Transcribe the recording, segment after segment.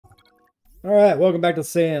Alright, welcome back to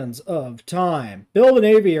Sands of Time. Build an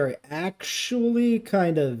aviary. Actually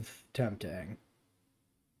kind of tempting.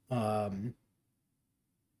 Um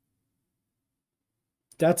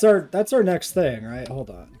that's our next thing, right? Hold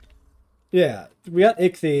on. Yeah, we got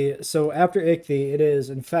Ichthy, so after Ichthy, it is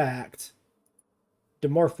in fact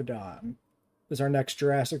Dimorphodon is our next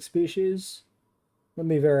Jurassic species. Let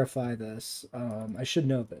me verify this. I should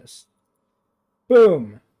know this.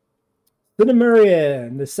 Boom!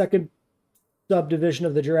 Cinemurian, the second subdivision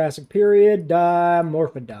of the Jurassic period,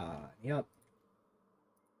 Dimorphodon. Yep.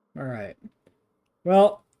 Alright.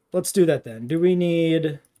 Well, let's do that then. Do we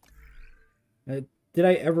need... did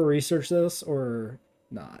I ever research this or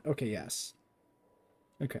not? Okay, yes.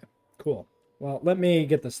 Okay, cool. Well, let me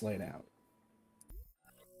get this laid out.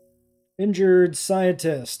 Injured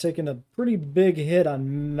scientist taking a pretty big hit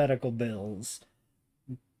on medical bills.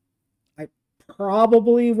 I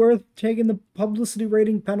probably worth taking the publicity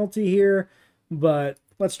rating penalty here, but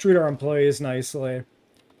let's treat our employees nicely.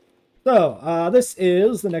 So, this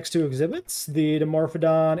is the next two exhibits, the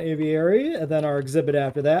Dimorphodon Aviary, and then our exhibit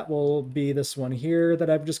after that will be this one here that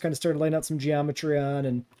I've just kind of started laying out some geometry on,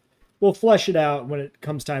 and we'll flesh it out when it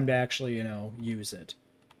comes time to actually, use it.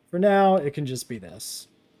 For now, it can just be this.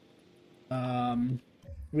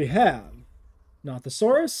 We have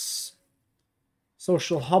Nothosaurus,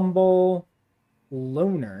 Social Humble,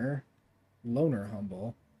 Loner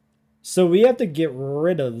Humble. So we have to get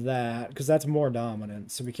rid of that, because that's more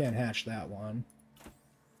dominant, so we can't hatch that one.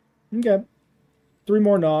 Okay. 3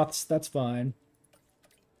 more Noths, that's fine.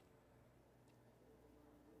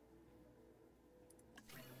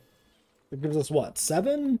 It gives us what?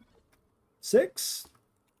 7? 6?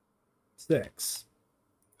 6.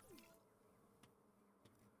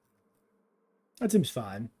 That seems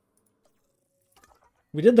fine.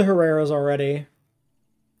 We did the Herreras already.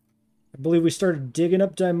 I believe we started digging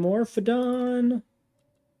up Dimorphodon.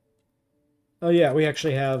 Oh yeah, we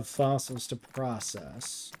actually have fossils to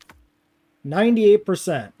process.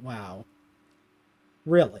 98%. Wow.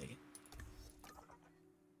 Really?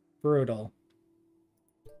 Brutal.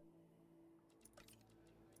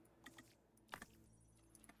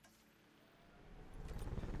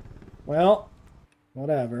 Well,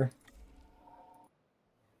 whatever.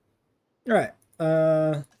 Alright.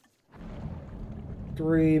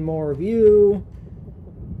 3 more of you.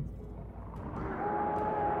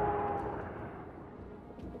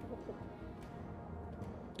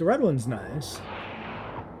 The red one's nice.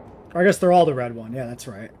 Or I guess they're all the red one. Yeah, that's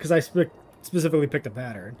right. Because I specifically picked a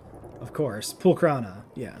pattern. Of course. Pulcrana.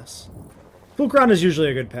 Yes. Pulcrana is usually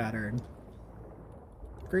a good pattern.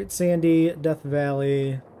 Great Sandy. Death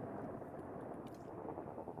Valley.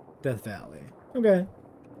 Death Valley. Okay.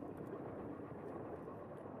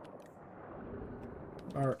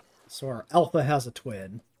 So our alpha has a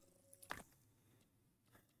twin.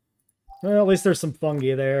 Well, at least there's some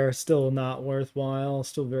fungi there. Still not worthwhile.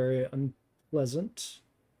 Still very unpleasant.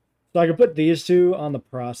 So I could put these two on the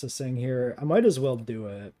processing here. I might as well do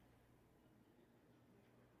it.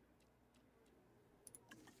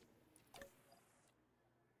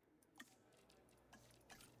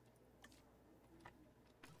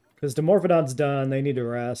 Because Dimorphodon's done. They need to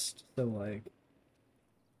rest. So, like,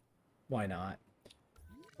 why not?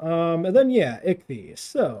 And then, yeah, Ichthy.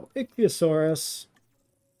 So, Ichthyosaurus.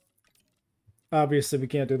 Obviously, we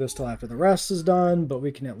can't do this till after the rest is done, but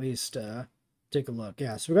we can at least take a look.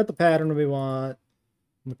 Yeah, so we got the pattern we want,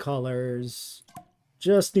 the colors.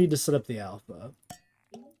 Just need to set up the alpha.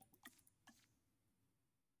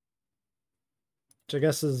 Which I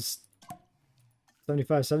guess is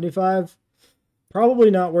 75, 75. Probably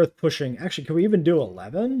not worth pushing. Actually, can we even do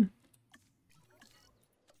 11?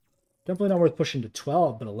 Definitely not worth pushing to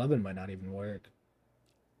 12, but 11 might not even work.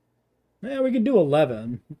 Yeah, we could do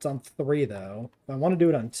 11. It's on 3, though. I want to do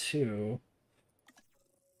it on 2.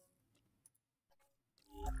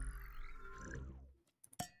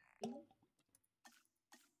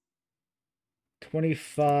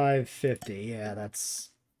 $25.50. Yeah, that's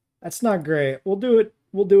not great. We'll do it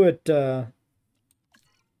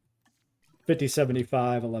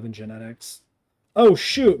 50.75, 11 genetics. Oh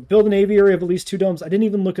shoot, build an aviary of at least 2 domes. I didn't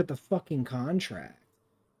even look at the fucking contract.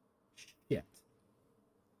 Shit.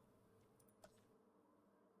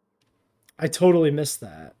 I totally missed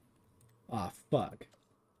that. Aw, oh, fuck.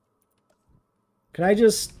 Can I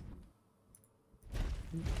just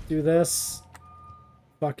do this?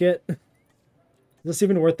 Fuck it. Is this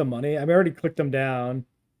even worth the money? I've already clicked them down.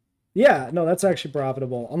 Yeah, no, that's actually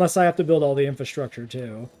profitable. Unless I have to build all the infrastructure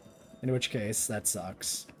too. In which case, that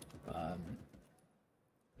sucks.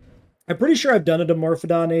 I'm pretty sure I've done a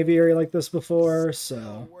Dimorphodon aviary like this before,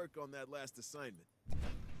 so... Work on that last assignment.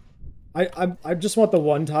 I just want the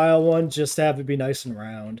one tile one just to have it be nice and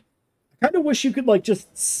round. I kind of wish you could like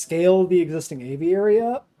just scale the existing aviary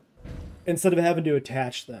up instead of having to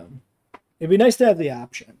attach them. It'd be nice to have the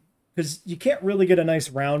option because you can't really get a nice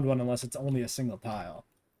round one unless it's only a single tile.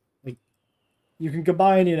 Like you can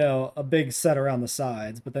combine, you know, a big set around the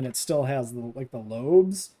sides, but then it still has the like the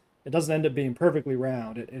lobes. It doesn't end up being perfectly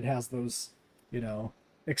round. It has those, you know,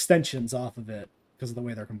 extensions off of it because of the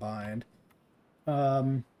way they're combined.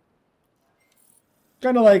 Kind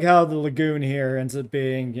of like how the lagoon here ends up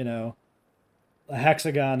being, you know, a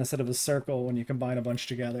hexagon instead of a circle when you combine a bunch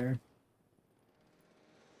together.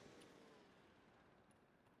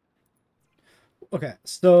 Okay,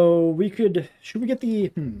 so we could... Should we get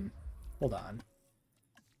the... Hold on.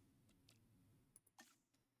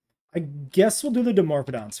 I guess we'll do the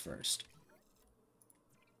Dimorphodons first.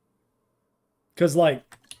 Because,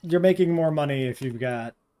 like, you're making more money if you've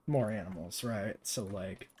got more animals, right? So,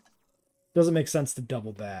 like, doesn't make sense to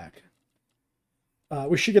double back.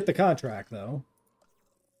 We should get the contract, though.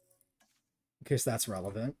 In case that's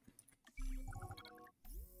relevant.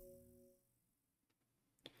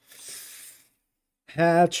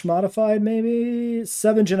 Hatch modified, maybe?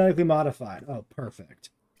 7 genetically modified. Oh, perfect.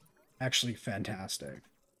 Actually, fantastic.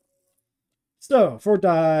 So, for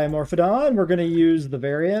Dimorphodon, we're going to use the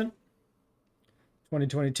variant.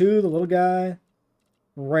 2022, the little guy.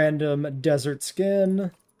 Random desert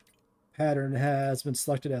skin. Pattern has been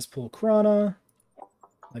selected as Pulchrana.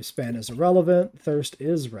 Lifespan is irrelevant. Thirst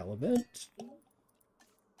is relevant.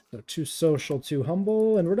 So, too social, too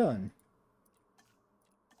humble, and we're done.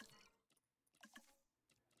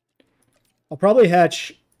 I'll probably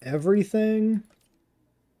hatch everything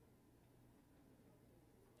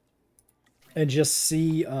and just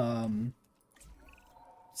see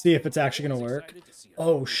see if it's actually gonna work.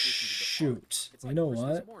 Oh shoot! You know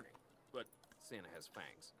what? But Santa has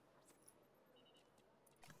fangs.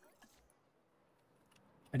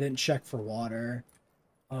 I didn't check for water.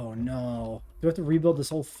 Oh no! Do I have to rebuild this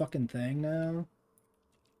whole fucking thing now?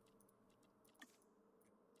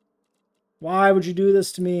 Why would you do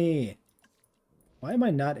this to me? Why am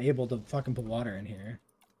I not able to fucking put water in here?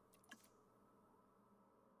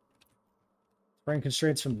 Terrain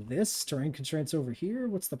constraints from this? Terrain constraints over here?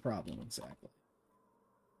 What's the problem exactly?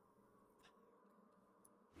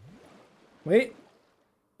 Wait.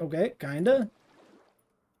 Okay, kinda.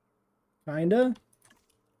 Kinda.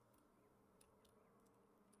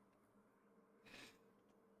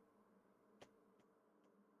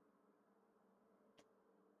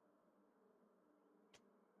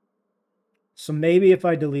 So maybe if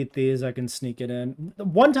I delete these, I can sneak it in. The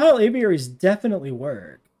one-tile aviaries definitely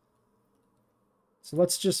work. So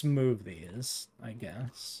let's just move these, I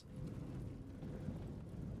guess.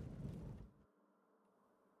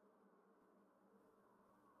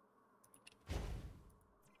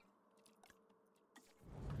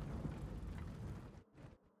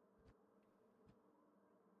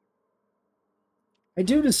 I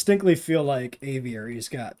do distinctly feel like aviaries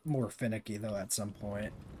got more finicky, though, at some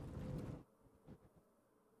point.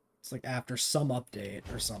 It's like after some update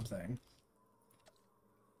or something.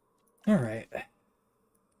 Alright.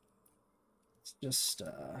 It's just,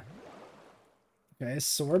 okay,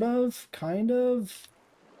 sort of, kind of.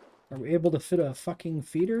 Are we able to fit a fucking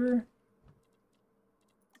feeder?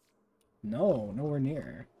 No, nowhere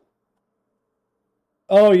near.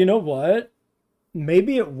 Oh, you know what?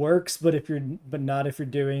 Maybe it works, but not if you're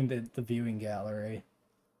doing the viewing gallery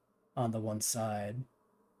on the one side.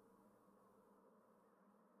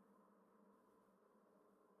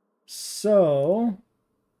 So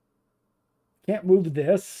can't move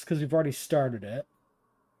this because we've already started it.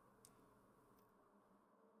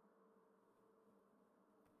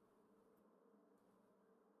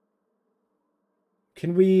 Are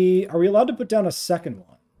we allowed to put down a second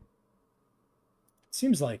one?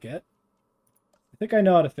 Seems like it. I think I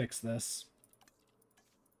know how to fix this.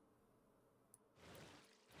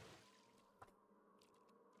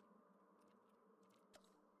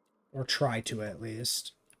 Or try to, at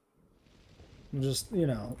least. We'll just, you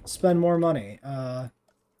know, spend more money.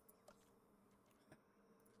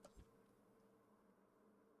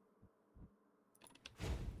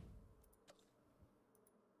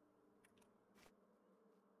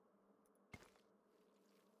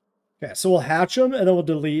 Okay, so we'll hatch them, and then we'll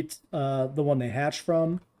delete the one they hatched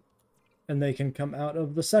from. And they can come out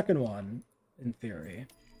of the second one, in theory.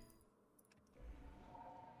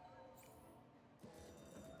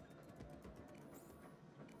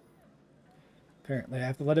 Apparently, I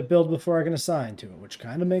have to let it build before I can assign to it, which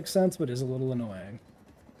kind of makes sense, but is a little annoying.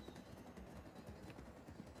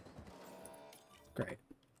 Great.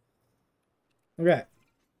 Okay.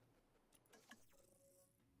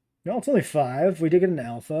 No, it's only 5. We did get an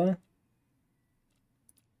alpha.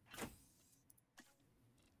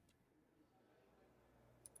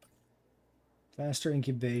 Faster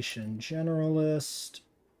incubation. Generalist.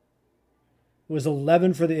 It was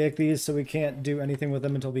 11 for the ichthyes, so we can't do anything with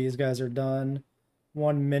them until these guys are done.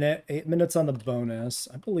 1 minute. 8 minutes on the bonus.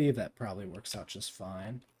 I believe that probably works out just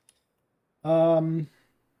fine. Well,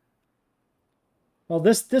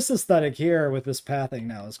 this aesthetic here with this pathing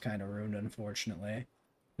now is kind of ruined, unfortunately.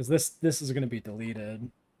 Because this is going to be deleted.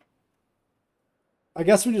 I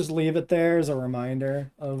guess we just leave it there as a reminder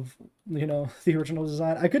of, you know, the original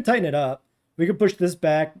design. I could tighten it up. We could push this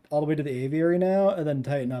back all the way to the aviary now, and then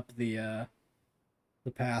tighten up the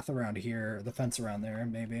path around here, the fence around there,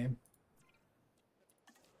 maybe.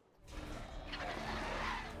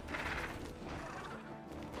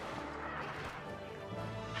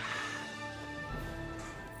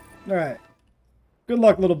 Alright. Good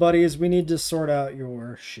luck, little buddies. We need to sort out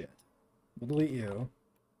your shit. We'll delete you.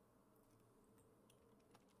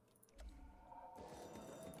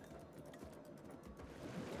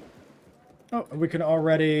 Oh, we can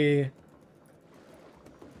already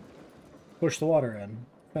push the water in.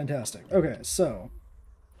 Fantastic. Okay, so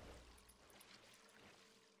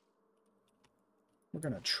we're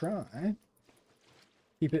going to try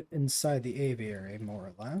keep it inside the aviary,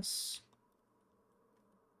 more or less.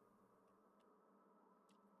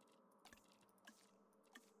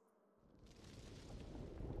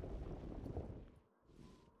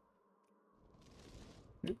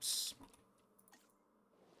 Oops.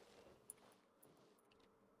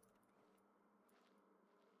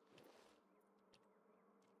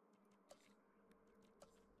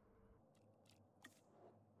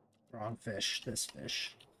 Wrong fish. This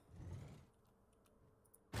fish.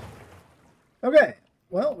 Okay.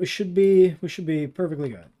 Well, we should be perfectly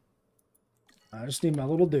good. I just need my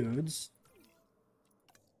little dudes.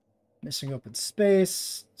 Missing open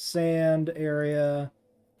space, sand area,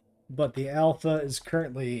 but the alpha is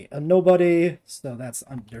currently a nobody, so that's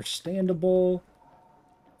understandable.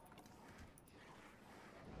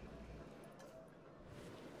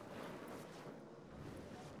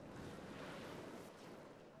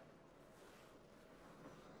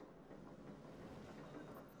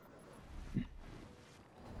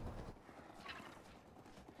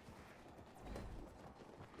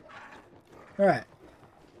 Alright.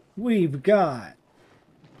 We've got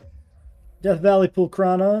Death Valley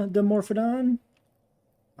Pulcrana Dimorphodon.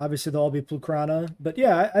 Obviously, they'll all be Pulcrana. But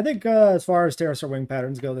yeah, I think as far as Pterosaur wing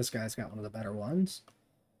patterns go, this guy's got one of the better ones.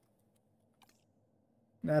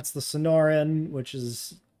 That's the Sonoran, which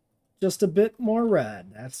is just a bit more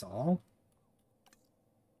red. That's all.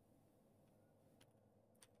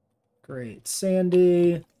 Great.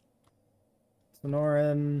 Sandy.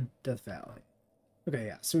 Sonoran. Death Valley. Okay,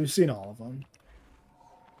 yeah. So we've seen all of them.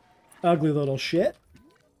 Ugly little shit.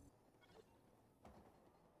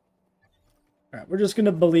 Alright, we're just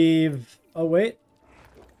gonna believe... Oh, wait.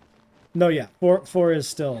 No, yeah. 4 is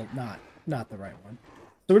still not the right one.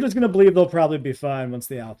 So we're just gonna believe they'll probably be fine once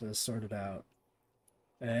the alpha is sorted out.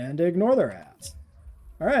 And ignore their ass.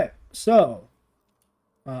 Alright, so...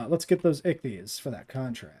 let's get those ichthyes for that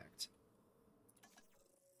contract.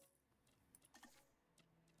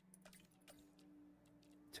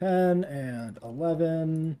 $10 and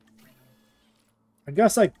 $11... I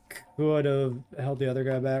guess I could have held the other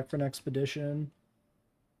guy back for an expedition.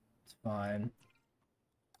 It's fine.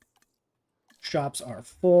 Shops are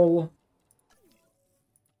full.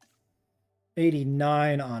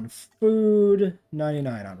 89 on food.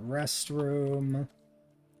 99 on restroom.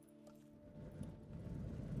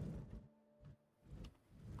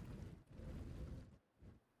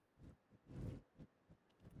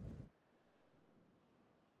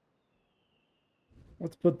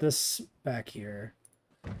 Let's put this back here.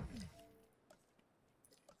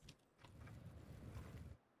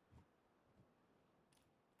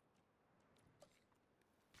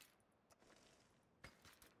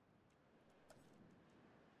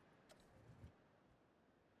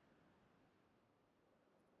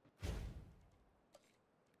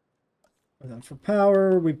 And then for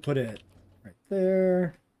power, we put it right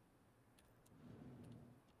there.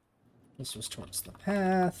 This was towards the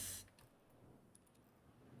path.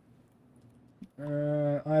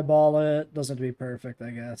 Eyeball it. Doesn't have to be perfect, I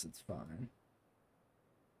guess. It's fine.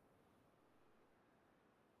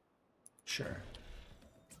 Sure.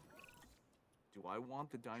 Do I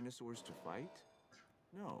want the dinosaurs to fight?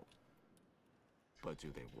 No. But do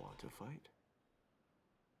they want to fight?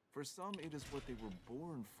 For some, it is what they were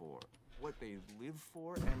born for, what they live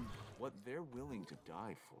for, and what they're willing to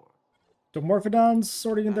die for. Dimorphodons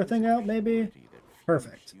sorting their thing out, maybe?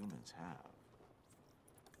 Perfect. Humans have.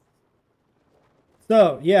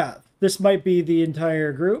 So, yeah, this might be the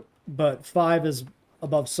entire group, but 5 is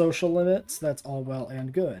above social limits. That's all well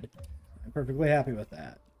and good. I'm perfectly happy with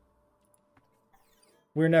that.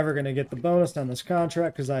 We're never going to get the bonus on this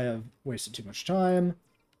contract because I have wasted too much time.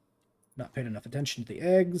 Not paid enough attention to the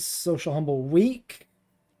eggs. Social humble weak.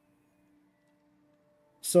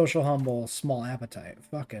 Social humble small appetite.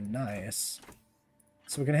 Fucking nice.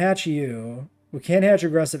 So we can hatch you. We can't hatch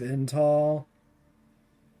aggressive intol.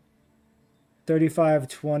 35,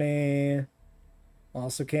 20.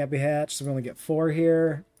 Also can't be hatched, so we only get 4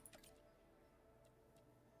 here.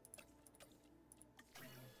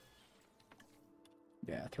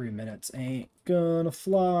 Yeah, 3 minutes ain't gonna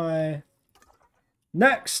fly.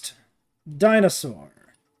 Next, dinosaur.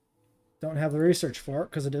 Don't have the research for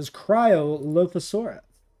it because it is Cryolophosaurus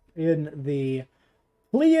in the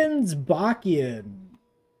Pliensbachian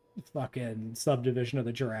fucking subdivision of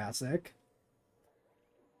the Jurassic.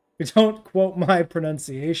 Don't quote my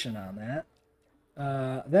pronunciation on that.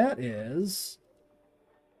 That is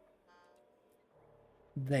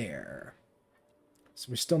there.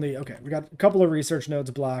 So we still need, okay, we got a couple of research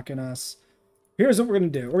nodes blocking us. Here's what we're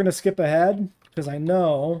going to do. We're going to skip ahead because I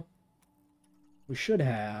know we should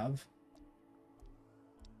have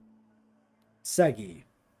Sega.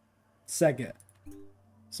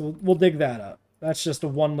 So we'll dig that up. That's just a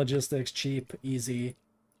 1 logistics, cheap, easy.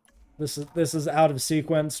 This is out of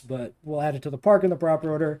sequence, but we'll add it to the park in the proper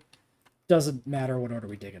order. Doesn't matter what order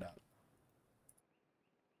we dig it up.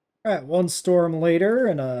 Alright, 1 storm later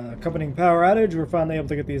and a accompanying power outage, we're finally able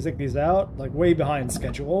to get these Ichthys out. Like, way behind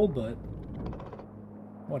schedule, but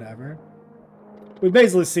whatever. We've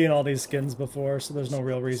basically seen all these skins before, so there's no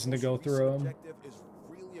real reason to go through them. Is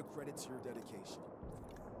really a credit to your dedication.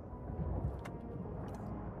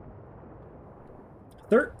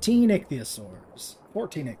 13 ichthyosaurs.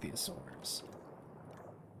 14 ichthyosaurs.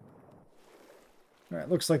 Alright,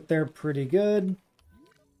 looks like they're pretty good.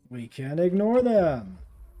 We can't ignore them.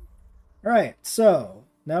 Alright, so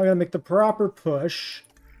now we gotta make the proper push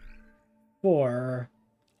for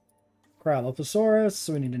Cryolophosaurus.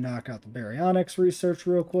 So we need to knock out the baryonyx research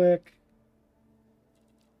real quick.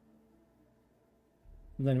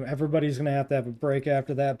 And then everybody's gonna have to have a break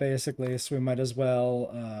after that, basically, so we might as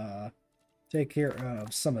well take care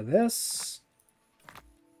of some of this.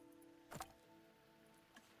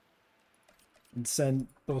 And send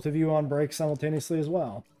both of you on break simultaneously as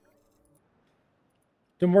well.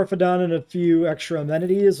 Dimorphodon and a few extra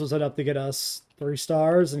amenities was enough to get us 3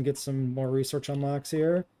 stars and get some more research unlocks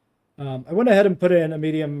here. I went ahead and put in a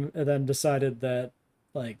medium and then decided that,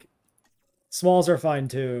 like, smalls are fine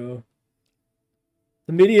too.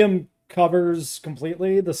 The medium covers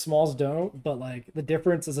completely, the smalls don't, but, like, the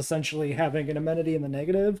difference is essentially having an amenity in the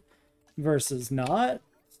negative versus not.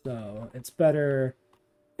 So it's better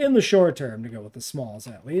in the short term to go with the smalls,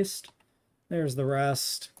 at least. There's the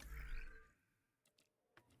rest.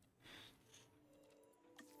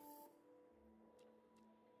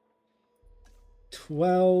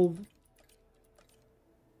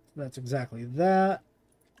 That's exactly that.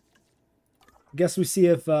 Guess we see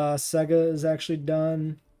if Sega is actually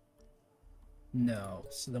done. No.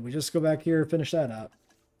 So then we just go back here and finish that up.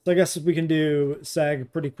 So I guess we can do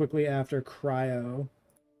Seg pretty quickly after Cryo.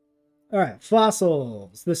 Alright,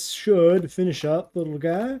 fossils. This should finish up the little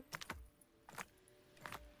guy. A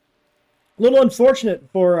little unfortunate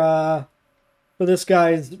for this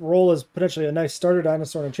guy's role as potentially a nice starter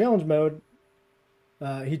dinosaur in challenge mode.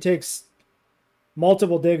 He takes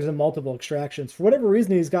multiple digs and multiple extractions. For whatever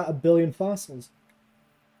reason, he's got 1 billion fossils.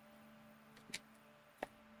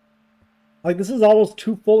 Like, this is almost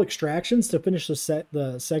 2 full extractions to finish the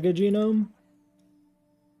Sega genome.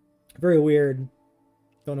 Very weird.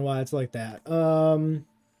 Don't know why it's like that. So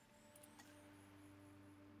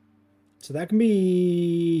that can be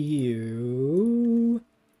you.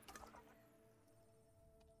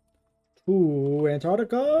 Ooh,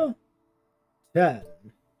 Antarctica? 10.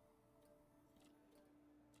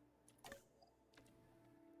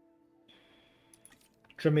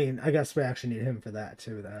 Which, I mean, I guess we actually need him for that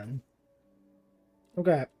too then.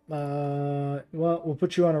 Okay. Well, we'll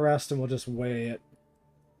put you on a rest and we'll just weigh it.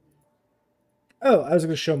 Oh, I was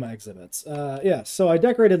going to show my exhibits. Yeah, so I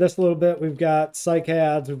decorated this a little bit. We've got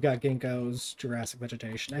cycads, we've got ginkgos, Jurassic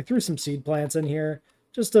vegetation. I threw some seed plants in here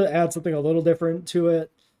just to add something a little different to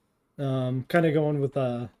it. Kind of going with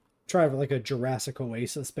try like a Jurassic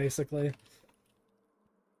oasis, basically.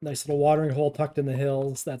 Nice little watering hole tucked in the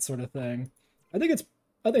hills, that sort of thing. I think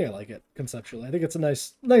I like it conceptually. I think it's a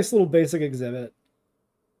nice little basic exhibit.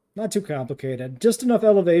 Not too complicated. Just enough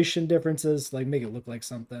elevation differences, like make it look like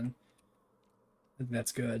something. I think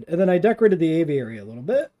that's good. And then I decorated the aviary a little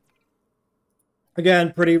bit.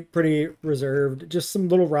 Again, pretty reserved. Just some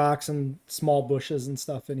little rocks and small bushes and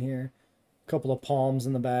stuff in here. A couple of palms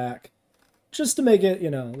in the back. Just to make it,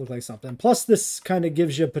 you know, look like something. Plus, this kind of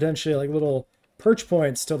gives you potentially like little perch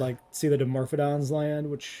points to like see the Dimorphodons land,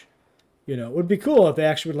 which, you know, would be cool if they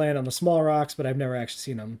actually would land on the small rocks, but I've never actually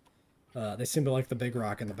seen them. They seem to like the big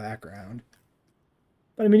rock in the background.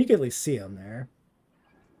 But I mean, you can at least see them there.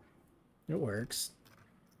 It works.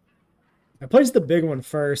 I placed the big one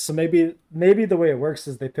first, so maybe the way it works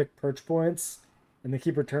is they pick perch points and they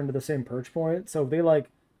keep returning to the same perch point. So if they like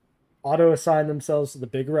auto assign themselves to the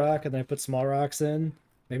big rock and they put small rocks in,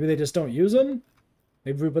 maybe they just don't use them.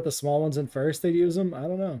 Maybe if we put the small ones in first, they'd use them. I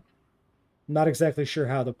don't know. I'm not exactly sure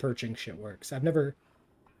how the perching shit works. I've never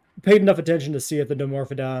paid enough attention to see if the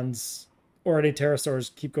Dimorphodons or any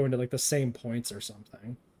pterosaurs keep going to like the same points or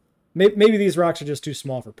something. Maybe these rocks are just too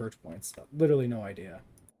small for perch points. Literally no idea.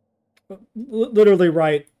 Literally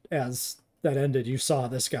right as that ended, you saw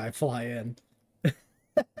this guy fly in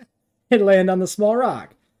and land on the small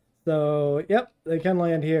rock. So, yep, they can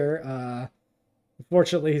land here.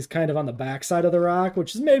 Unfortunately, he's kind of on the back side of the rock,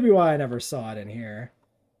 which is maybe why I never saw it in here.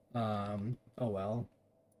 Oh well.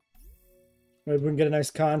 Maybe we can get a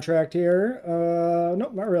nice contract here.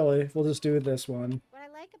 Nope, not really. We'll just do this one. What I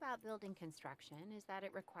like about building construction is that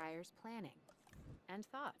it requires planning and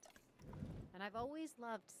thought. And I've always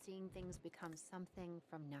loved seeing things become something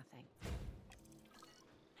from nothing.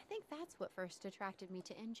 I think that's what first attracted me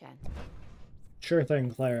to InGen. Sure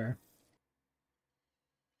thing, Claire.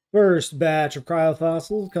 First batch of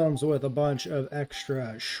cryofossils comes with a bunch of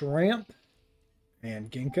extra shrimp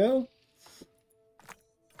and ginkgo.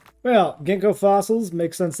 Well, ginkgo fossils,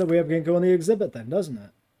 makes sense that we have ginkgo in the exhibit then, doesn't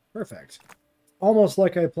it? Perfect. Almost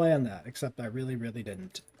like I planned that, except I really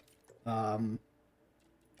didn't.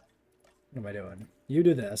 What am I doing? You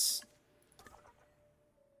do this.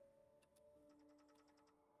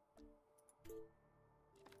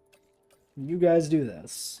 You guys do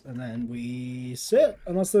this. And then we sit.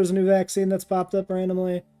 Unless there's a new vaccine that's popped up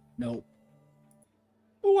randomly. Nope.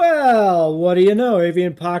 Well, what do you know?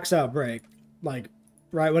 Avian pox outbreak. Like,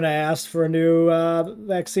 right when I asked for a new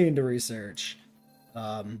vaccine to research.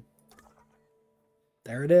 There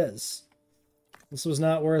it is. This was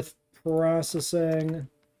not worth processing.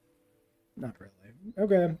 Not really.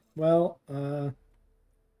 Okay, well,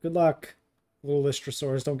 good luck, little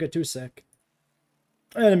Lystrosaurs. Don't get too sick.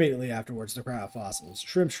 And immediately afterwards, the cryofossils.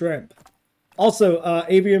 Shrimp. Also,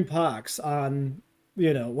 avian pox on,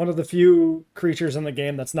 you know, one of the few creatures in the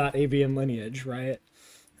game that's not avian lineage, right?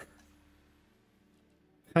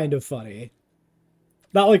 Kind of funny.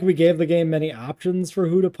 Not like we gave the game many options for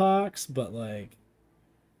who to pox, but, like,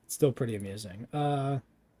 it's still pretty amusing.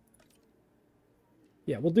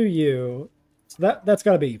 Yeah, we'll do you. So that's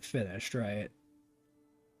got to be finished, right?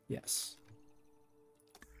 Yes.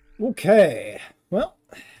 Okay. Well,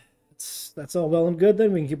 that's all well and good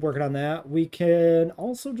then. We can keep working on that. We can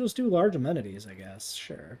also just do large amenities, I guess.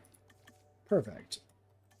 Sure. Perfect.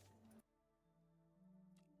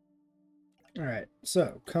 All right.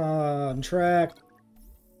 So, contract.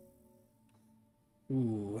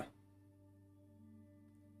 Ooh.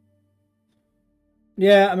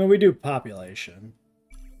 Yeah, I mean, we do population.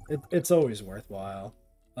 It's always worthwhile.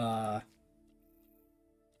 Oh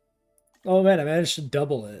man, I managed to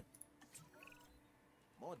double it.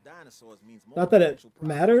 More dinosaurs means more Not that it potential profits.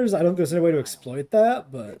 matters. I don't think there's any way to exploit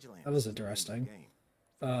that, but that was interesting.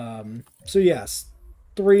 So yes,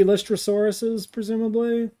 3 Lystrosauruses,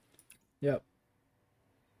 presumably. Yep.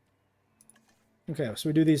 Okay, so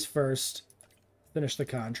we do these first. Finish the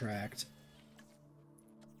contract.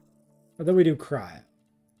 And then we do cryo.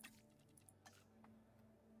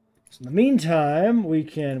 So in the meantime, we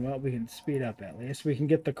can speed up at least. We can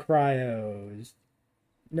get the cryos.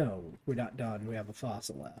 No, we're not done. We have a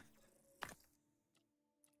fossil left.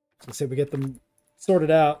 So say we get them sorted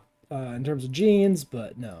out in terms of genes,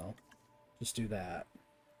 but no. Just do that.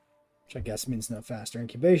 Which I guess means no faster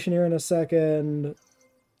incubation here in a second.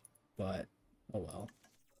 But, oh well.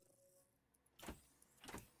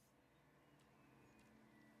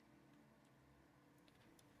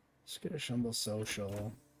 Let's get a Shumble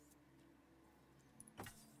Social.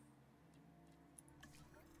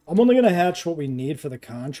 I'm only going to hatch what we need for the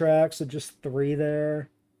contract, so just 3 there.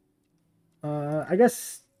 I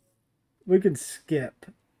guess we could skip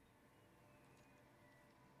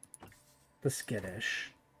the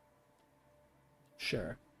skittish.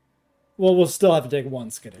 Sure. Well, we'll still have to take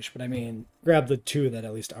 1 skittish, but I mean, grab the 2 that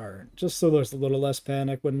at least aren't. Just so there's a little less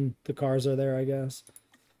panic when the cars are there, I guess.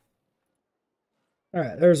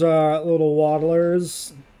 Alright, there's our little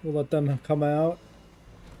waddlers. We'll let them come out.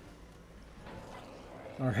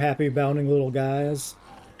 Our happy bounding little guys.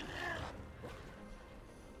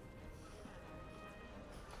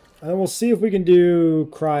 And we'll see if we can do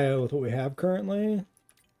cryo with what we have currently.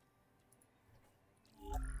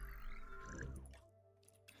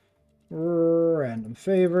 Random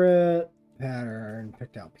favorite. Pattern.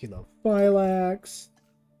 Picked out Pelophylax.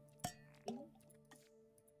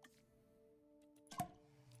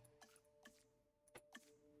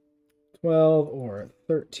 $12 or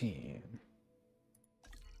 $13.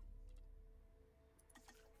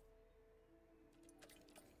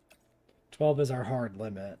 $12 is our hard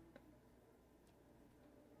limit.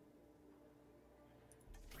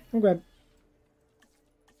 Okay.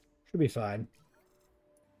 Should be fine.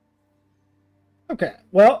 Okay,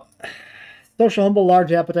 well, social humble,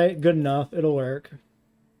 large appetite, good enough. It'll work.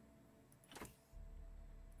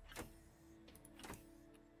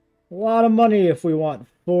 A lot of money if we want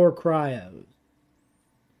 4 cryos.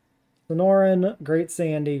 Sonoran, Great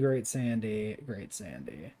Sandy, Great Sandy, Great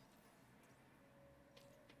Sandy.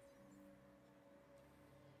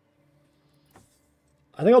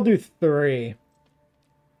 I think I'll do 3.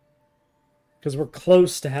 Because we're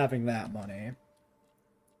close to having that money.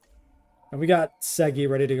 And we got Segi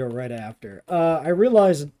ready to go right after. I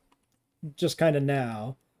realized just kind of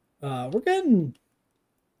now, we're getting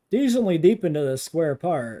decently deep into the square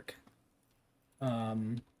park.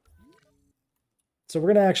 So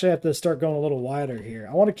we're going to actually have to start going a little wider here.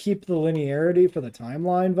 I want to keep the linearity for the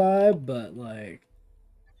timeline vibe, but like,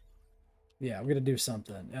 yeah, we're going to do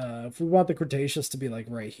something. If we want the Cretaceous to be like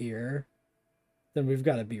right here, then we've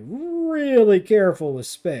got to be really careful with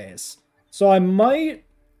space. So I might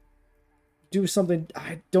do something.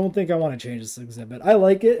 I don't think I want to change this exhibit. I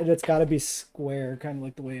like it, and it's got to be square, kind of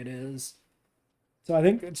like the way it is. So I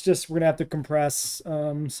think it's just we're going to have to compress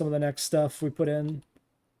some of the next stuff we put in.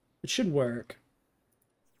 It should work.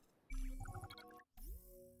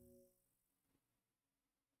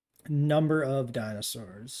 Number of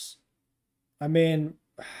dinosaurs. I mean,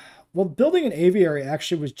 well, building an aviary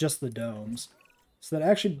actually was just the domes. So that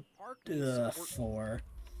actually, 4.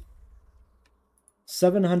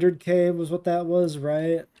 700k was what that was,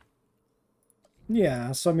 right?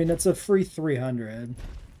 Yeah, so I mean, it's a free 300.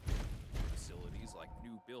 Facilities like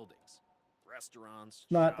new buildings, restaurants,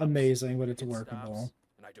 Not shops, amazing, but it's pit workable. stops,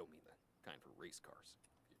 and I don't mean the kind for race cars.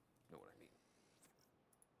 You know what I mean?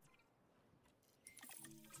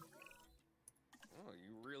 Oh,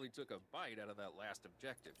 you really took a bite out of that last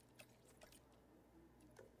objective.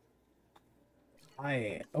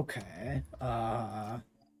 Okay.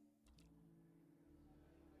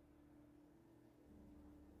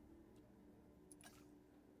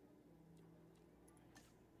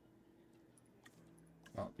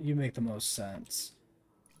 Well, you make the most sense.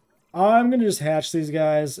 I'm gonna just hatch these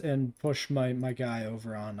guys and push my guy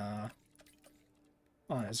over on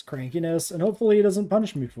his crankiness, and hopefully he doesn't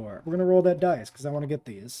punish me for it. We're gonna roll that dice because I want to get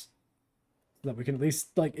these, so that we can at least,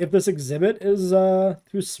 like, if this exhibit is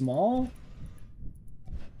too small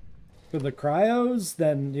for the cryos,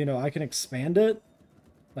 then, you know, I can expand it,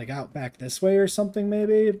 like, out back this way or something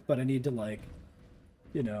maybe, but I need to, like,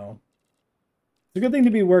 you know, it's a good thing to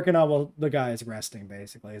be working on while the guy is resting,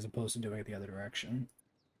 basically, as opposed to doing it the other direction.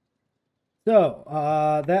 So,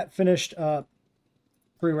 that finished up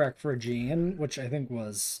prereq for Gene, which I think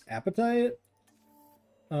was Appetite.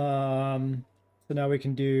 So now we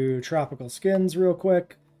can do Tropical Skins real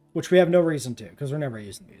quick, which we have no reason to, because we're never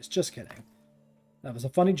using these. Just kidding. That was a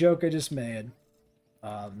funny joke I just made.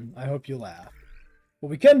 I hope you laugh. What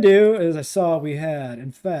we can do is, I saw we had,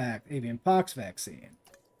 in fact, avian pox vaccine.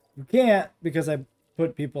 We can't because I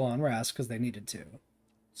put people on rest because they needed to.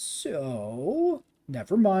 So,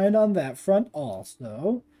 never mind on that front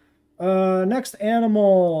also. Next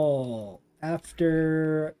animal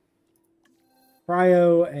after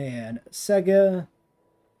Cryo and Sega.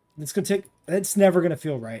 It's never gonna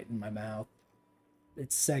feel right in my mouth.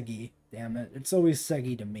 It's Segi, damn it. It's always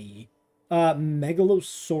Segi to me.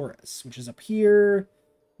 Megalosaurus, which is up here.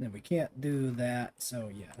 Then we can't do that, so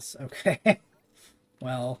yes. Okay.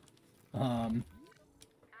 Well,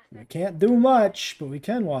 we can't do much, but we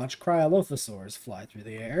can watch Cryolophosaurs fly through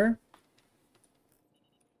the air.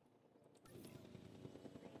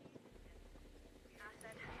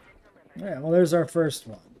 Yeah, well, there's our first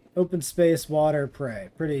one. Open space, water, prey.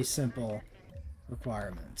 Pretty simple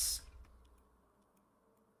requirements.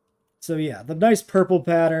 So yeah, the nice purple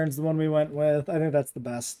pattern's the one we went with. I think that's the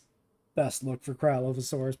best look for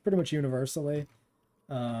Cryolophosaurs, pretty much universally.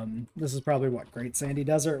 This is probably what, Great Sandy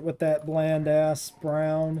Desert with that bland ass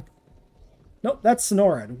brown. Nope, that's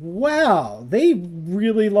Sonoran. Wow, they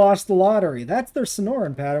really lost the lottery. That's their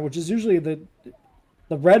Sonoran pattern, which is usually the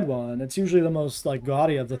The red one. It's usually the most like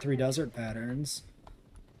gaudy of the 3 desert patterns.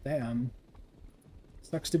 Damn.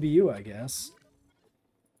 Sucks to be you, I guess.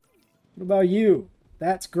 What about you?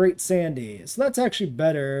 That's great sandy. So that's actually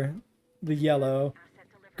better. The yellow.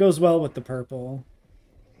 Goes well with the purple.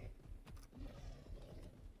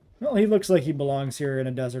 Well, he looks like he belongs here in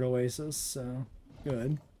a desert oasis, so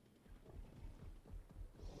good.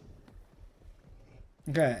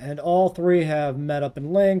 Okay, and all 3 have met up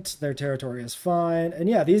and linked. Their territory is fine. And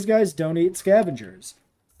yeah, these guys don't eat scavengers.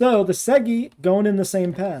 So the Segi going in the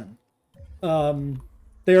same pen.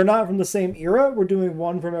 They are not from the same era. We're doing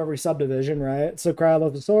one from every subdivision, right? So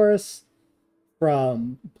Cryolophosaurus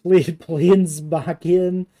from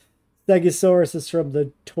Pliensbachian. Stegosaurus is from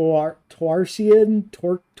the Toarcian.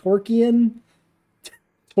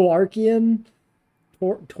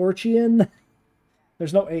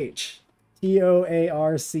 There's no H.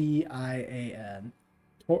 Toarcian.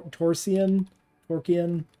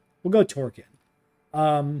 Toarcian. We'll go Torkian.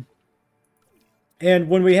 And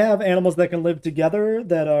when we have animals that can live together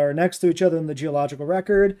that are next to each other in the geological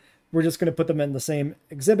record, we're just going to put them in the same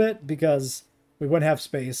exhibit because we wouldn't have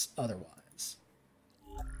space otherwise.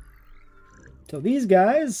 So these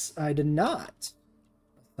guys, I did not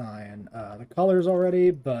assign the colors already,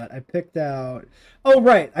 but I picked out... Oh,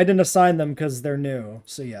 right. I didn't assign them because they're new.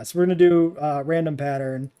 So yes, we're going to do random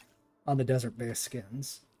pattern on the desert-based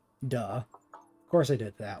skins. Duh. Of course I did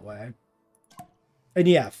it that way. And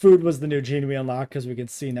yeah, food was the new gene we unlocked because we can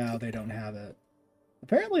see now they don't have it.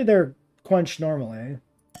 Apparently they're quenched normally.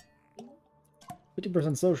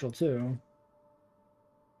 50% social too.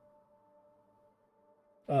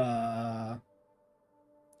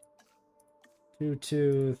 2,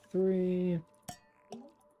 2, 3.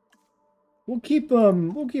 We'll keep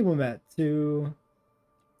them at 2.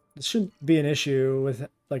 This shouldn't be an issue with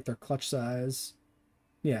like their clutch size.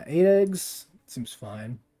 Yeah, 8 eggs seems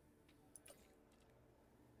fine.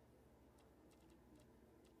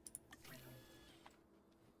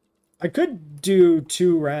 I could do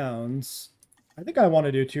 2 rounds. I think I want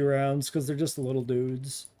to do 2 rounds because they're just little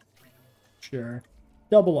dudes. Sure.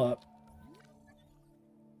 Double up.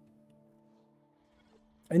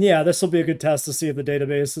 And yeah, this will be a good test to see if the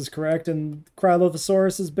database is correct and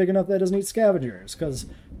Cryolophosaurus is big enough that it doesn't eat scavengers, because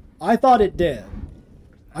I thought it did.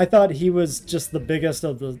 I thought he was just the biggest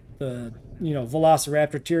of the you know,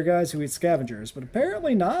 Velociraptor tier guys who eat scavengers, but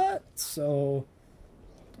apparently not, so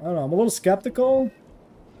I don't know, I'm a little skeptical.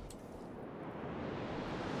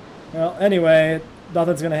 Well, anyway,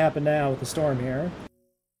 nothing's going to happen now with the storm here.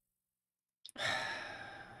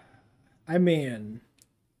 I mean,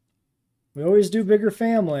 we always do bigger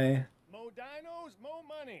family. Mo dinos, mo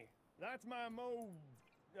money. That's my motto.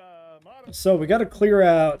 So we got to clear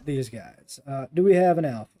out these guys. Do we have an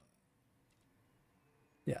alpha?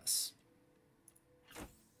 Yes.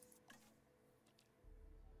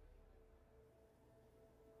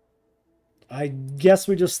 I guess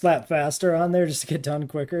we just slap faster on there just to get done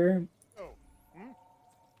quicker.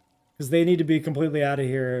 Because they need to be completely out of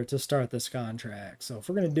here to start this contract. So if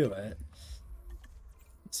we're going to do it,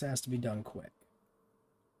 this has to be done quick.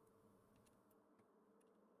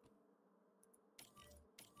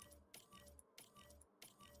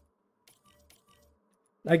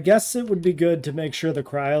 I guess it would be good to make sure the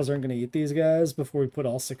cryos aren't going to eat these guys before we put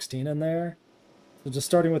all 16 in there. So just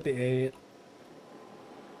starting with the 8.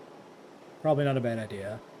 Probably not a bad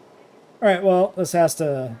idea. Alright, well, this has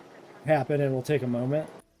to happen and will take a moment.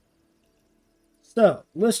 So,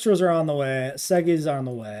 Lystras are on the way. Segis are on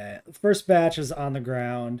the way. The first batch is on the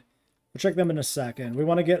ground. We'll check them in a second. We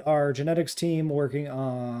want to get our genetics team working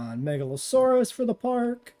on Megalosaurus for the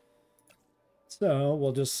park. So,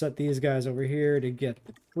 we'll just set these guys over here to get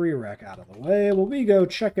the prereq out of the way while we go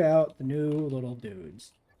check out the new little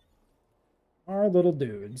dudes. Our little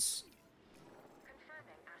dudes.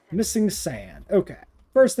 Missing sand. Okay.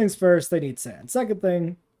 First things first, they need sand. Second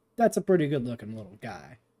thing, that's a pretty good looking little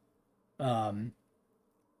guy.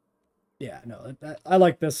 Yeah, no, I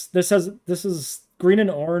like this. This is green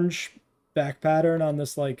and orange back pattern on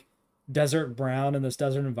this like desert brown in this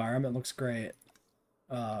desert environment. Looks great.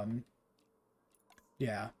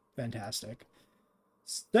 Yeah, fantastic.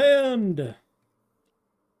 Sand.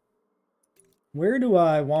 Where do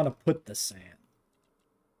I want to put the sand?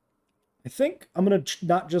 I think I'm going to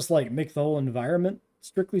not just like make the whole environment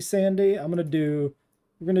strictly sandy. We're going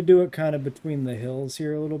to do it kind of between the hills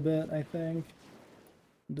here a little bit, I think.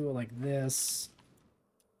 Do it like this.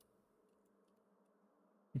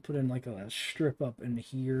 Put in like a strip up in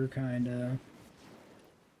here, kind of.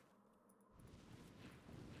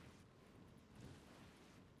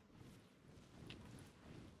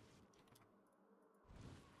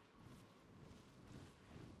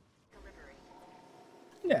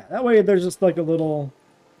 Yeah, that way there's just like a little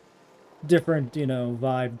different, you know,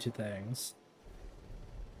 vibe to things.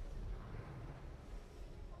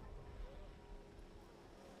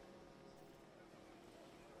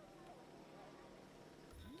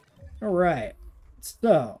 All right,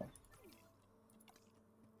 so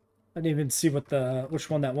I didn't even see which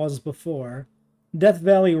one that was before. Death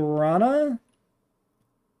Valley Rana.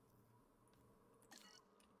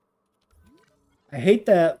 I hate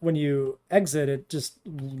that when you exit, it just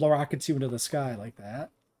rockets you into the sky like that.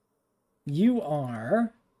 You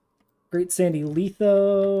are Great Sandy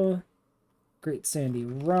Letho, Great Sandy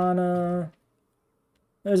Rana.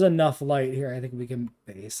 There's enough light here. I think we can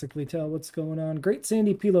basically tell what's going on. Great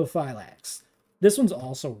Sandy Pelophylax. This one's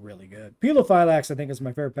also really good. Pelophylax, I think, is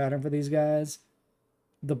my favorite pattern for these guys.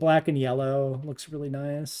 The black and yellow looks really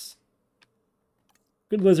nice.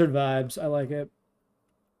 Good lizard vibes. I like it.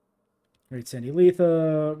 Great Sandy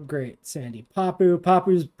Letho. Great Sandy Papu.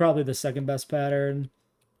 Papu's probably the second best pattern.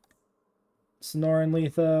 Sonoran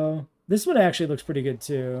Letho. This one actually looks pretty good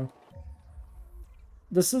too.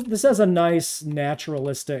 This has a nice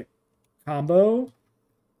naturalistic combo.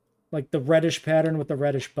 Like the reddish pattern with the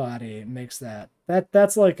reddish body makes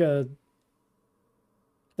that's like a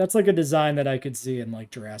design that I could see in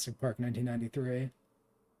like Jurassic Park 1993.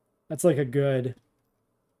 That's like a good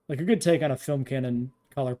take on a film canon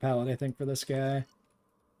color palette, I think, for this guy.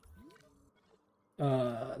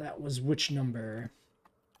 That was which number?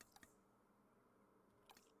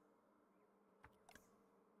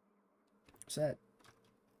 What's that?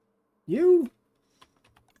 You?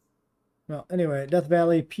 Well, anyway, Death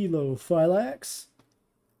Valley Pelophylax.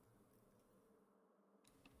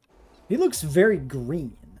 He looks very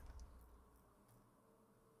green.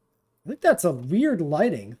 I think that's a weird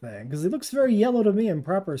lighting thing, because he looks very yellow to me in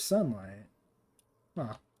proper sunlight.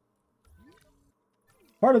 Huh.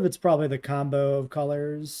 Part of it's probably the combo of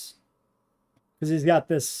colors. Because he's got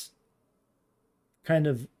this kind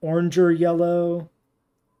of oranger yellow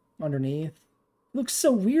underneath. It looks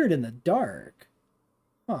so weird in the dark.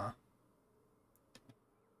 Huh.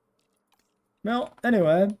 Well,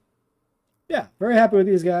 anyway. Yeah, very happy with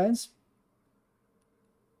these guys.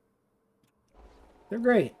 They're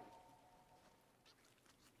great.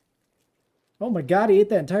 Oh my god, he ate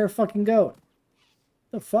that entire fucking goat.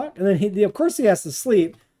 The fuck? And then of course he has to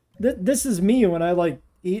sleep. This is me when I like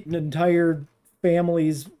eat an entire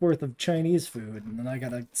family's worth of Chinese food and then I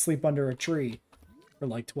gotta sleep under a tree for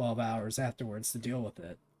like 12 hours afterwards to deal with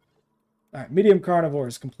it. Alright, medium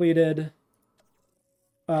carnivores completed.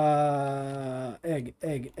 Egg.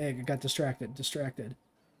 I got distracted.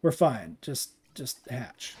 We're fine. Just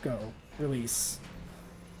hatch. Go. Release.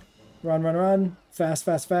 Run. Fast.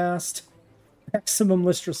 Maximum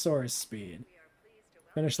Lystrosaurus speed.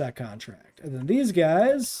 Finish that contract. And then these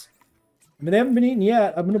guys, I mean, they haven't been eaten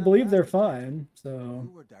yet. I'm going to believe they're fine. So.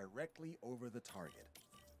 You were directly over the target.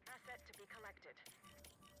 Asset to be collected.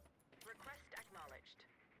 Request acknowledged.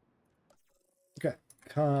 Okay.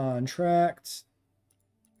 Contract.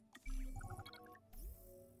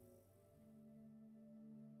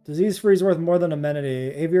 Disease-free is worth more than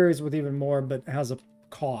amenity. Aviary is worth even more, but has a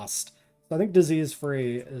cost. So I think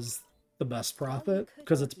disease-free is the best profit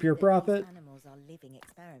because it's pure profit. Animals are living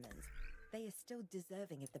experiments. They are still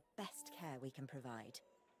deserving of the best care we can provide.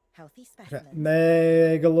 Healthy specimens. Okay.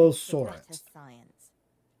 Megalosaurus. Science.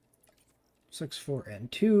 6, 4,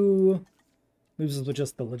 and 2. Leaves us with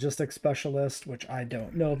just the logistics specialist, which I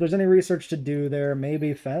don't know if there's any research to do there.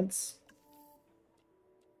 Maybe fence.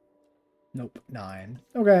 Nope, 9.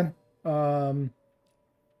 Okay. I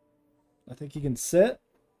think he can sit.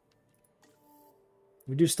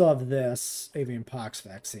 We do still have this avian pox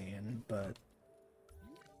vaccine, but...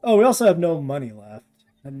 Oh, we also have no money left.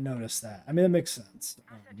 I didn't notice that. I mean, it makes sense.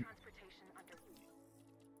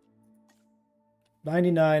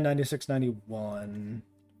 99, 96, 91.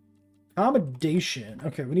 Accommodation.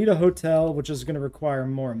 Okay, we need a hotel, which is going to require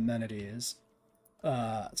more amenities.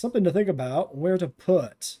 Something to think about. Where to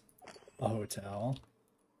put a hotel.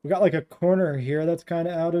 We got like a corner here that's kind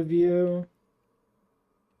of out of view.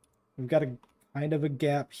 We've got a kind of a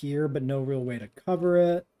gap here, but no real way to cover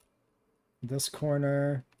it. This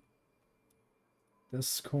corner,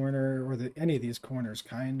 or any of these corners,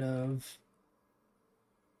 kind of.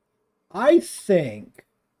 I think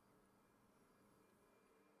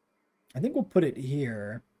we'll put it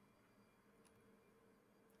here.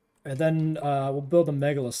 And then we'll build a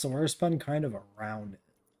Megalosaurus pen kind of around it.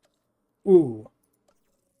 Ooh.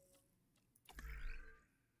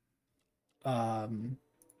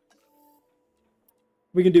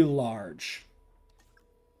 We can do large.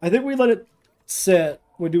 I think we let it sit.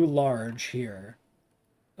 We do large here.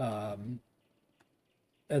 And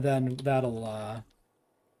And then that'll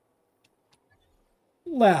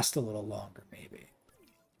last a little longer, maybe.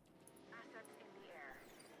 Assets in the air.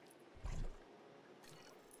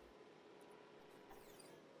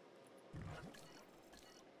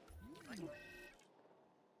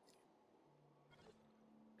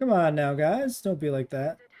 Come on now, guys. Don't be like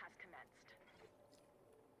that. It has commenced.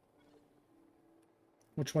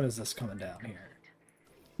 Which one is this coming down here?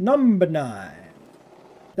 Number 9.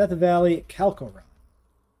 Death Valley Calcoron.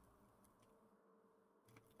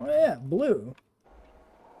 Oh yeah, blue.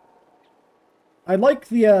 I like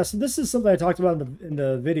the, so this is something I talked about in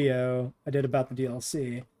the video I did about the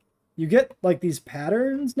DLC. You get, like, these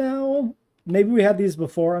patterns now. Maybe we had these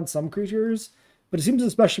before on some creatures, but it seems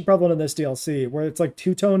especially prevalent in this DLC, where it's, like,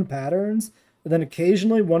 two-tone patterns, and then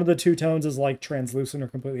occasionally one of the two tones is, like, translucent or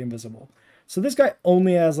completely invisible. So this guy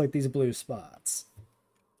only has, like, these blue spots.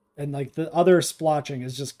 And, like, the other splotching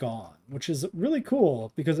is just gone, which is really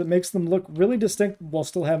cool, because it makes them look really distinct while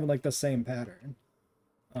still having, like, the same pattern.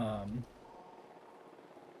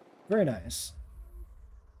 Very nice.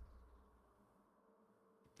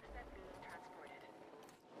 Asset being transported.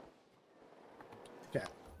 Okay.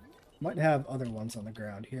 Might have other ones on the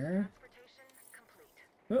ground here. Transportation complete.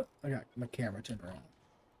 Oh, I got my camera turned around.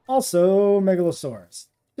 Also, Megalosaurus.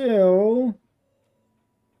 So,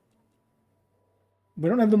 we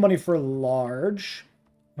don't have the money for large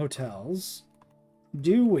hotels.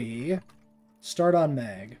 Do we start on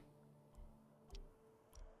Meg?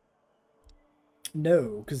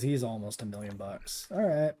 No, because he's almost $1 million. All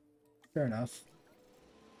right, fair enough.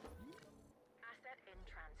 Asset in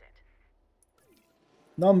transit.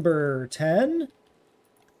 Number 10.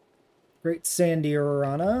 Great Sandy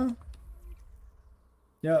Urana.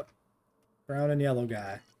 Yep. Brown and yellow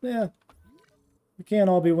guy. Yeah. We can't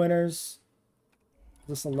all be winners.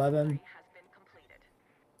 This 11. Has been completed.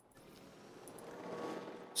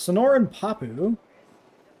 Sonoran Papu.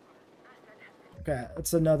 Okay,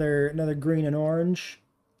 it's another green and orange.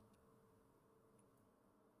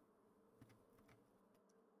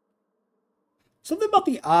 Something about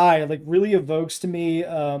the eye like really evokes to me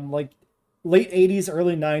like late 80s,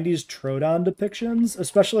 early 90s Troodon depictions,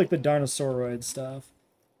 especially like the Dinosauroid stuff.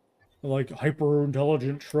 Like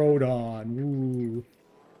hyper-intelligent Troodon. Ooh.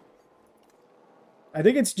 I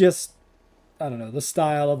think it's just, I don't know, the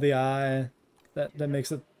style of the eye that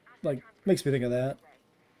makes it, like, makes me think of that.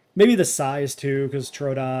 Maybe the size, too, because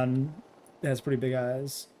Troodon has pretty big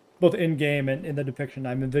eyes. Both in-game and in the depiction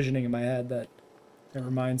I'm envisioning in my head that it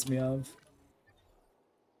reminds me of.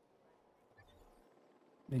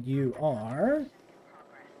 And you are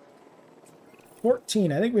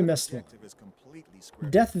 14. I think we missed one. Objective is completely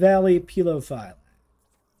scripted. Death Valley Pilophile.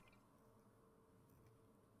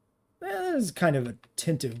 There's kind of a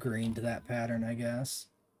tint of green to that pattern, I guess.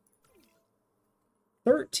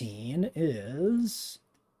 13 is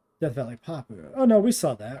Death Valley Papu. Oh, no, we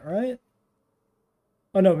saw that, right?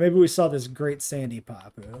 Oh, no, maybe we saw this Great Sandy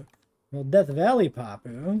Papu. Well, Death Valley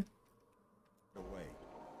Papu. Away.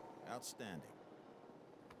 Outstanding.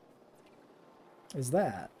 Is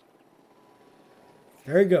that?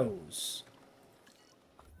 There he goes.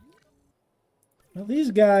 Well,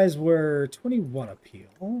 these guys were 21 appeal.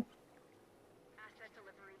 Asset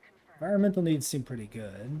delivery confirmed. Environmental needs seem pretty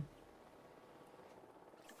good.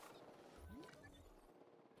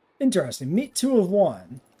 Interesting. Meat 2 of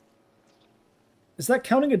 1. Is that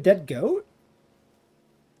counting a dead goat?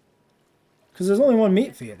 Because there's only one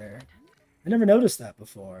meat feeder. I never noticed that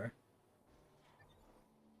before.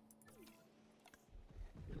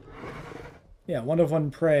 Yeah, 1 of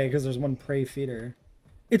 1 prey, because there's 1 prey feeder.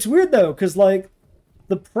 It's weird, though, because, like,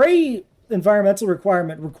 the prey environmental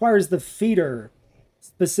requirement requires the feeder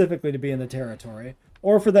specifically to be in the territory,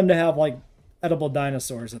 or for them to have, like, edible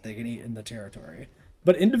dinosaurs that they can eat in the territory.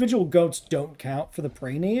 But individual goats don't count for the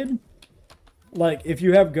prey need. Like, if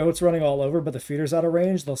you have goats running all over, but the feeder's out of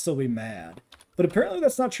range, they'll still be mad. But apparently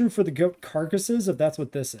that's not true for the goat carcasses, if that's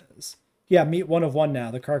what this is. Yeah, meat 1 of 1 now.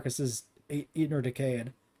 The carcass is eaten or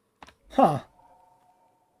decayed. Huh.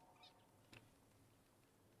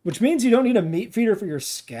 Which means you don't need a meat feeder for your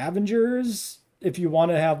scavengers if you want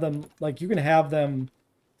to have them, like, you can have them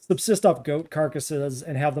subsist off goat carcasses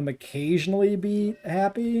and have them occasionally be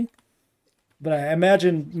happy. But I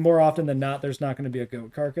imagine more often than not, there's not going to be a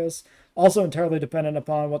goat carcass. Also entirely dependent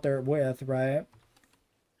upon what they're with, right?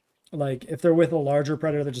 Like, if they're with a larger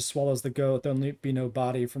predator that just swallows the goat, there'll be no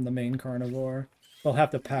body from the main carnivore. They'll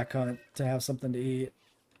have to pack hunt to have something to eat.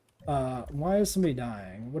 Why is somebody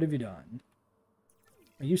dying? What have you done?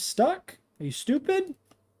 Are you stuck? Are you stupid?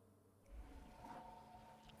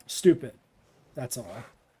 Stupid. That's all.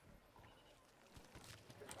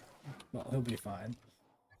 Well, he'll be fine.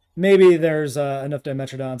 maybe there's enough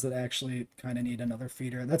Dimetrodons that actually kind of need another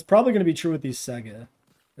feeder. That's probably going to be true with these Sega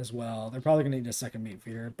as well. They're probably going to need a second meat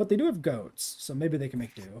feeder, but they do have goats, so maybe they can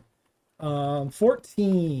make do.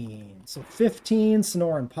 14. So 15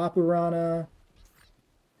 Sonoran Papurana.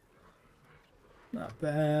 Not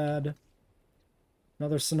bad.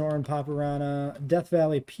 Another Sonoran Papurana. Death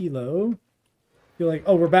Valley Pilo. Feel like,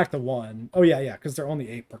 oh, we're back to 1. Oh, yeah, because they're only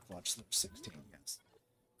 8 per clutch, so there's 16, yes.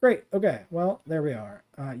 Great, okay, well, there we are.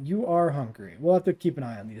 You are hungry. We'll have to keep an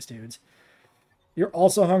eye on these dudes. You're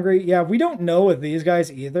also hungry. Yeah, we don't know with these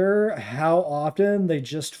guys either how often they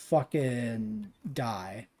just fucking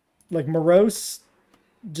die. Like, Morose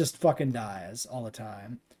just fucking dies all the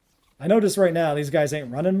time. I notice right now these guys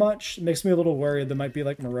ain't running much. It makes me a little worried they might be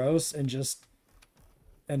like Morose and just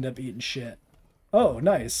end up eating shit. Oh,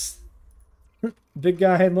 nice. Big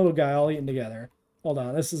guy and little guy all eating together. Hold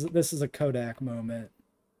on, this is a Kodak moment.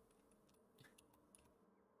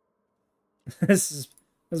 This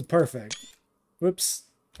is perfect. Whoops,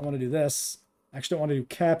 I want to do this. I actually don't want to do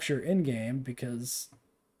capture in-game because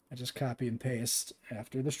I just copy and paste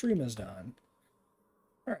after the stream is done.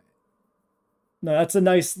 All right. No, that's a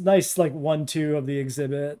nice like 1-2 of the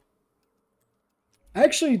exhibit.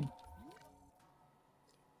 Actually,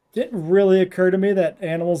 didn't really occur to me that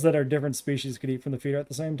animals that are different species could eat from the feeder at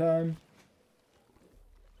the same time.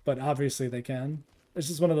 But obviously they can. It's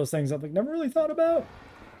just one of those things I've like never really thought about.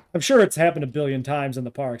 I'm sure it's happened a billion times in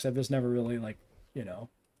the parks. I've just never really, like, you know,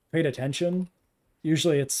 paid attention.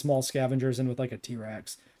 Usually it's small scavengers in with like a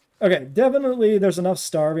T-Rex. Okay, definitely there's enough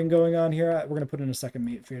starving going on here. We're going to put in a second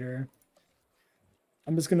meat feeder.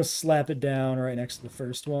 I'm just going to slap it down right next to the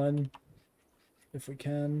first one. If we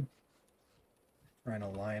can. Trying to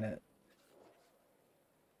align it.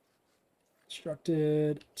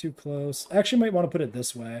 Constructed. Too close. I actually might want to put it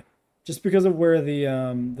this way. Just because of where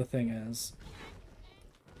the thing is.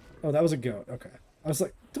 Oh, that was a goat. Okay. I was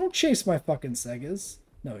like, don't chase my fucking Segas.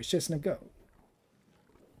 No, he's chasing a goat.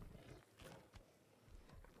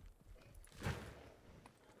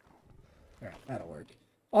 Alright, that'll work.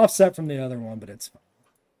 Offset from the other one, but it's fine.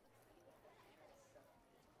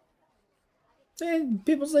 See,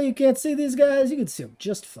 people say you can't see these guys. You can see them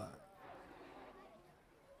just fine.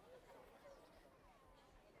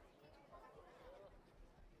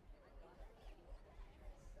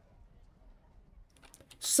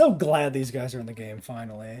 So glad these guys are in the game,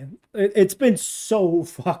 finally. It's been so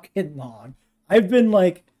fucking long. I've been,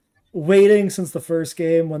 like, waiting since the first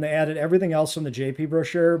game when they added everything else from the JP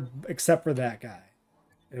brochure, except for that guy.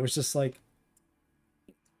 It was just like,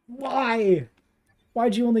 why?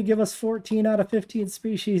 Why'd you only give us 14 out of 15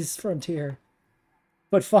 species, Frontier?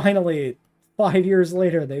 But finally, 5 years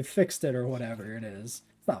later, they fixed it or whatever it is.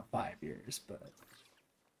 It's not 5 years, but...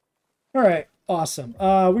 Alright, awesome.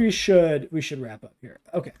 We should wrap up here.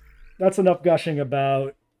 Okay, that's enough gushing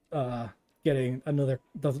about getting the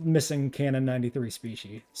missing Canon 93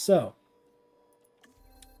 species. So,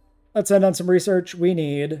 let's end on some research. We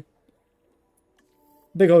need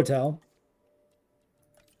big hotel.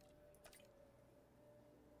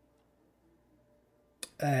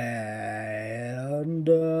 And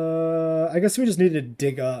I guess we just need to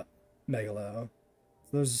dig up Megalo.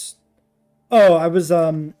 Those. Oh, I was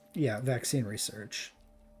yeah, vaccine research.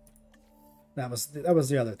 That was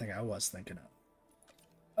the other thing I was thinking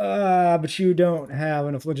of. But you don't have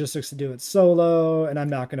enough logistics to do it solo, and I'm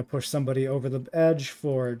not going to push somebody over the edge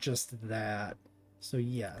for just that. So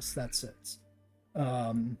yes, that's it.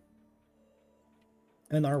 And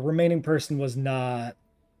our remaining person was not.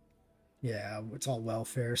 Yeah, it's all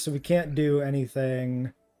welfare, so we can't do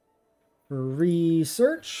anything for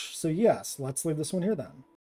research. So yes, let's leave this one here then.